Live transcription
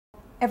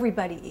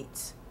everybody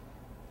eats.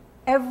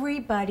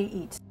 Everybody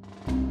eats.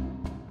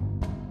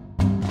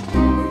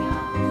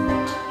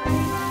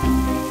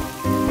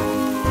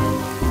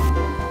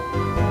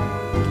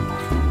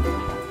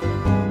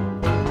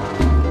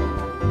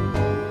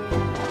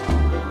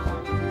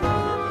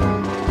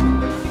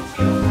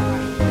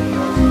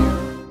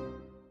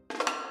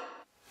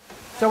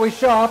 So we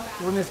show up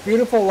in this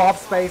beautiful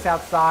loft space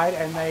outside,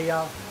 and they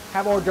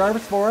have hors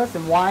d'oeuvres for us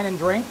and wine and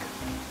drink.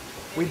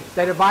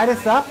 They divide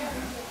us up,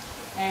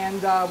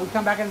 and we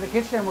come back into the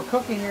kitchen and we're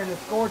cooking here in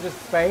this gorgeous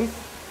space,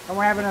 and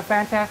we're having a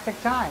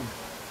fantastic time.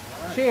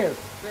 Right. Cheers.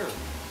 Cheers.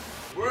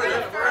 We're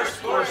the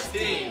first course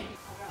team.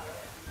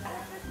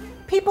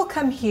 People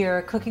come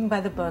here cooking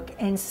by the book,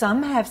 and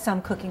some have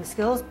some cooking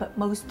skills, but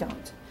most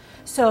don't.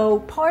 So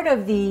part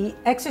of the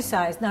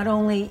exercise not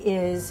only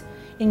is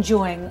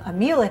enjoying a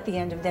meal at the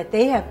end of that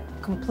they have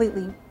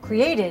completely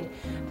created,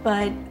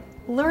 but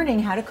learning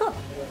how to cook.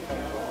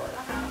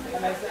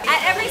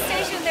 At every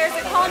station there's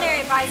a culinary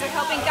advisor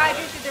helping guide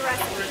you through the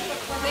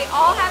recipe. They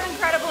all have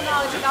incredible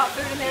knowledge about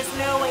food, and there's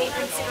no way you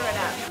can screw it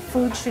up.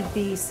 Food should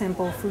be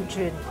simple.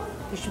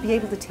 You should be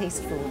able to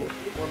taste food.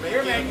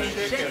 We're making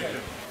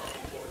chicken.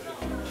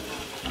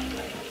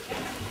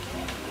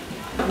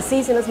 You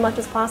season as much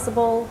as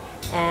possible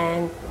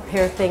and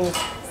prepare things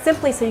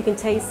simply so you can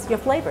taste your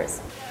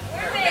flavors.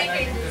 We're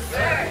making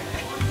dessert.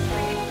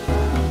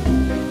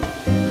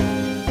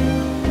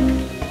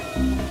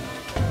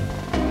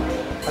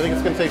 I think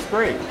it's going to taste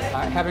great.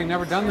 Having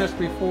never done this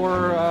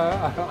before,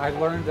 I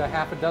learned a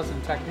half a dozen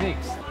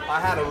techniques. I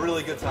had a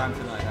really good time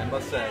tonight, I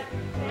must say.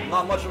 I'm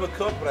not much of a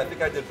cook, but I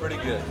think I did pretty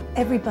good.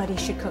 Everybody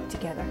should cook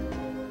together.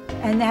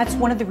 And that's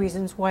one of the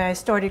reasons why I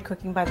started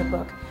cooking by the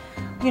book.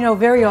 You know,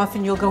 very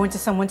often you'll go into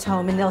someone's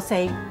home and they'll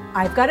say,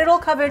 I've got it all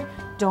covered,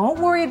 don't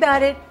worry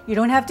about it, you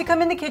don't have to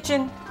come in the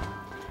kitchen.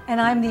 And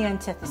I'm the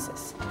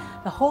antithesis.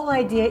 The whole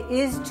idea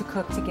is to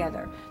cook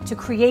together, to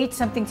create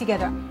something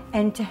together,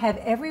 and to have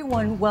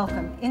everyone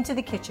welcome into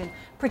the kitchen.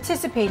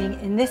 Participating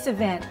in this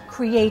event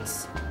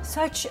creates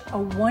such a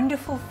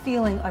wonderful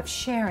feeling of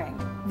sharing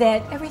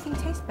that everything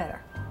tastes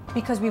better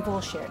because we've all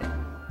shared it.